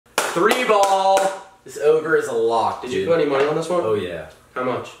3 ball. This over is a lock. Did you put any money on this one? Oh yeah. How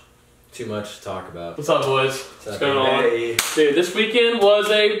much? Too much to talk about. What's up, boys? What's going on? Dude, this weekend was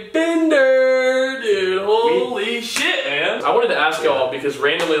a bender, dude. Holy shit, man. I wanted to ask y'all because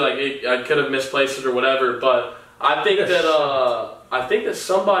randomly, like, I could have misplaced it or whatever, but I think that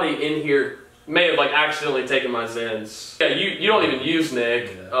somebody in here may have like accidentally taken my Zyns. Yeah, you don't even use Nick,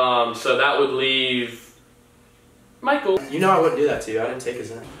 so that would leave Michael. You know I wouldn't do that to you. I didn't take a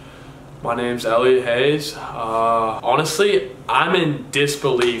Zyn. My name's Elliott Hayes. Honestly, I'm in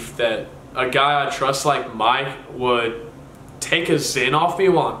disbelief that a guy I trust like Mike would take a Zyn off me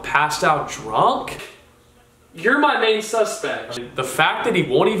while I'm passed out drunk. You're my main suspect. The fact that he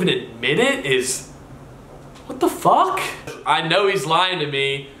won't even admit it is, what the fuck? I know he's lying to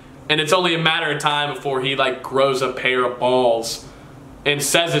me, and it's only a matter of time before he like grows a pair of balls and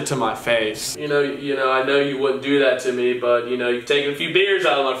says it to my face. You know, I know you wouldn't do that to me, but you know, you've taken a few beers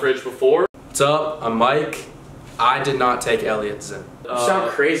out of my fridge before. What's up? I'm Mike. I did not take Elliott's Zyn. You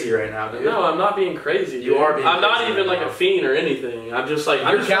sound crazy right now, dude. No, I'm not being crazy, dude. You are being I'm crazy not even right like now. a fiend or anything. I'm just like,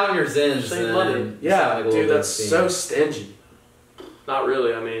 You're counting your Zyns. Save money. Yeah, dude, that's so stingy. Not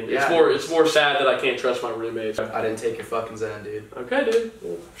really. I mean, Yeah. it's more sad that I can't trust my roommates. I didn't take your fucking Zyn, dude. Okay, dude.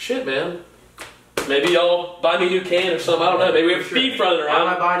 Well, shit, man. Maybe y'all buy me a new can or something. I don't know. Maybe we have a thief running around.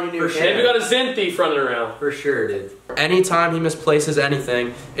 Why am I buying you a new can? Maybe we got a Zyn thief running around. For sure, dude. Anytime he misplaces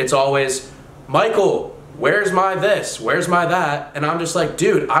anything, it's always, Michael, where's my this? Where's my that? And I'm just like,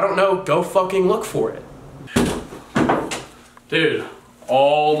 dude, I don't know. Go fucking look for it. Dude,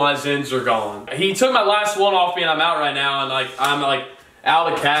 all my Zyns are gone. He took my last one off me and I'm out right now, and like I'm like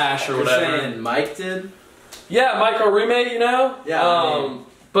out of cash or whatever. You're saying Mike did? Yeah, Mike, our roommate, you know? Yeah.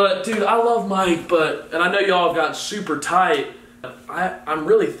 But dude, I love Mike, and I know y'all have gotten super tight. I'm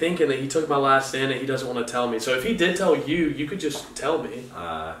really thinking that he took my last Zyn and he doesn't want to tell me. So if he did tell you, you could just tell me.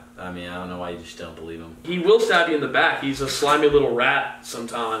 I mean, I don't know why you just don't believe him. He will stab you in the back. He's a slimy little rat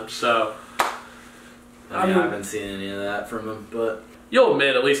sometimes, so. I haven't seen any of that from him, but You'll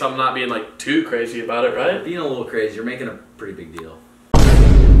admit, at least I'm not being like too crazy about it, right? being a little crazy, you're making a pretty big deal.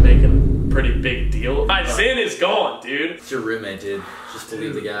 Making a pretty big deal. My Zyn is gone, dude. It's your roommate, dude. Just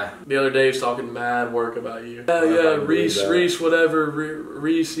believe the guy. The other day he was talking mad work about you. I Rees, whatever.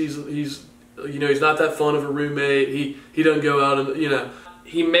 Rees, he's you know, he's not that fun of a roommate. He doesn't go out and, you know,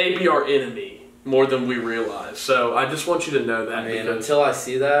 he may be our enemy more than we realize. So I just want you to know that. I mean, until I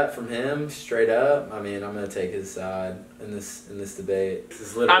see that from him straight up, I mean, I'm gonna take his side in this debate. This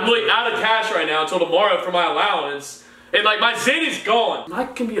is literally I'm like out of cash right now until tomorrow for my allowance, and like my Zyn is gone.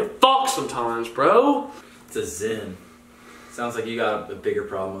 Mike can be a fuck sometimes, bro. it's a Zyn. Sounds like you got a bigger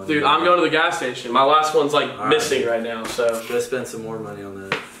problem. Dude, I'm going to the gas station. My last one's like All missing right. right now, so. Go spend some more money on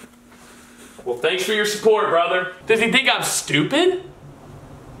that. Well, thanks for your support, brother. Does he think I'm stupid?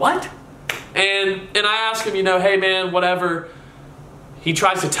 What? And I ask him, you know, hey man, whatever. He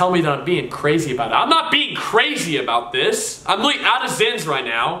tries to tell me that I'm being crazy about it. I'm not being crazy about this. I'm like out of Zyns right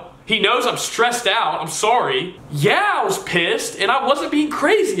now. He knows I'm stressed out. I'm sorry. Yeah, I was pissed, and I wasn't being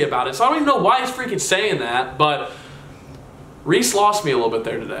crazy about it. So I don't even know why he's freaking saying that, but Rees lost me a little bit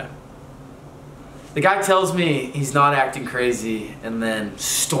there today. The guy tells me he's not acting crazy and then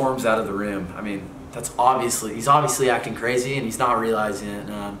storms out of the room. I mean, he's obviously acting crazy and he's not realizing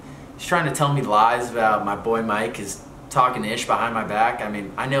it. He's trying to tell me lies about my boy Mike is talking ish behind my back. I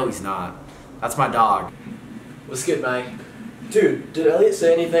mean, I know he's not. That's my dog. What's good, Mike? Dude, did Elliott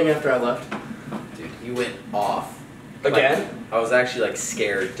say anything after I left? Dude, he went off. Again? Like, I was actually like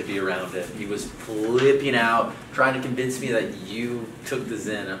scared to be around him. He was flipping out, trying to convince me that you took the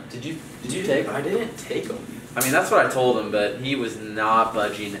Zyn. Did you take him? I didn't take him. I mean, that's what I told him, but he was not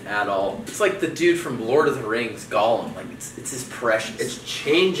budging at all. It's like the dude from Lord of the Rings, Gollum. Like, it's his precious. It's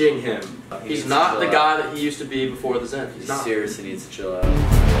changing him. He's not the guy that he used to be before the Zyn. He's He not. seriously needs to chill out.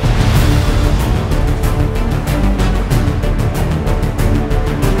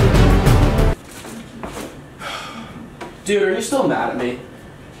 Dude, are you still mad at me?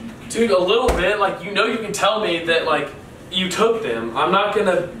 Dude, a little bit. Like, you know, you can tell me that, like, you took them. I'm not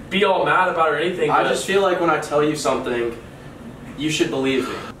gonna be all mad about it or anything. I but just feel like when I tell you something, you should believe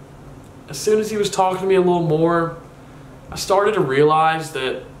me. as soon as he was talking to me a little more, I started to realize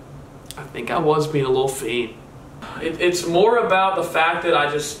that I think I was being a little fiend. It's more about the fact that I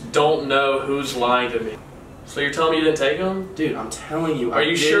just don't know who's lying to me. So you're telling me you didn't take them? Dude, I'm telling you. Are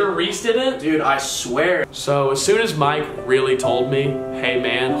you sure Rees didn't? Dude, I swear. So as soon as Mike really told me, hey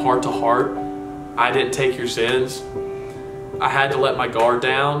man, heart to heart, I didn't take your Zyns, I had to let my guard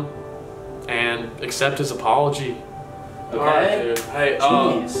down and accept his apology. Okay. Alright, dude. Hey,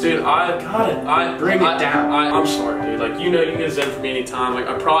 Jeez. dude, Bring it down. I'm sorry, dude. Like, you know, you can get Zen from me anytime. Like,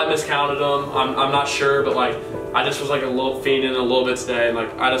 I probably miscounted them. I'm not sure, but like, I just was like a little fiending a little bit today, and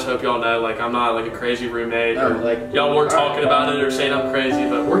like, I just hope y'all know, like, I'm not like a crazy roommate. No, Or, like, y'all weren't talking about it or saying I'm crazy,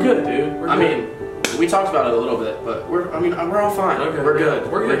 but we're good, dude. We're good. I mean, we talked about it a little bit, but we're all fine. Okay, We're good.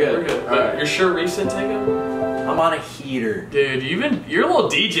 We're good. But Alright. you're sure Rees didn't take them? I'm on a heater. Dude, you're a little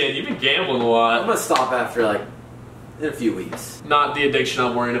DJ. You've been gambling a I'm lot. gonna stop after like in a few weeks. Not the addiction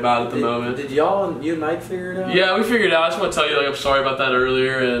I'm worrying about at the moment. Did y'all and you and Mike figure it out? Yeah, we figured it out. I just want to tell you, like, I'm sorry about that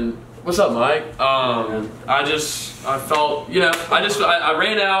earlier. And what's up, Mike? I felt, you know, I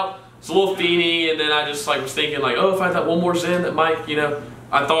ran out. It's a little feeny, and then I just like was thinking, like, oh, if I had that one more Zen that Mike, you know,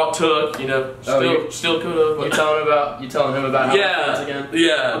 I thought took, you know, still could have. You telling him about how it feels again?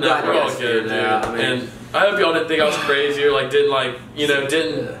 Yeah, I'm no, glad we're you all guys good, figured dude. it out. I mean, And I hope y'all didn't think I was crazy or like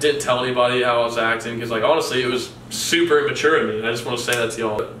didn't tell anybody how I was acting, because like honestly, it was super immature of me. And I just want to say that to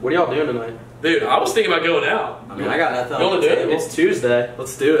y'all. What are y'all doing tonight? Dude, I was thinking about going out. I mean, I got nothing. You wanna do it? It's Tuesday.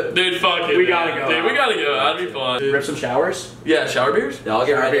 Let's do it. Dude, fuck it. We gotta go Dude, out. we gotta go. That'd be fun. Rip some showers? Yeah, shower beers? Yeah, I'll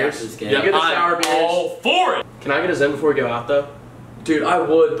get Shower ready beers. after this game. Yeah, get the I'm shower beers. all for it. Can I get a Zen before we go out though? Dude, I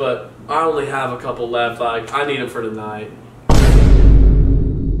would, but I only have a couple left. Like, I need them for tonight.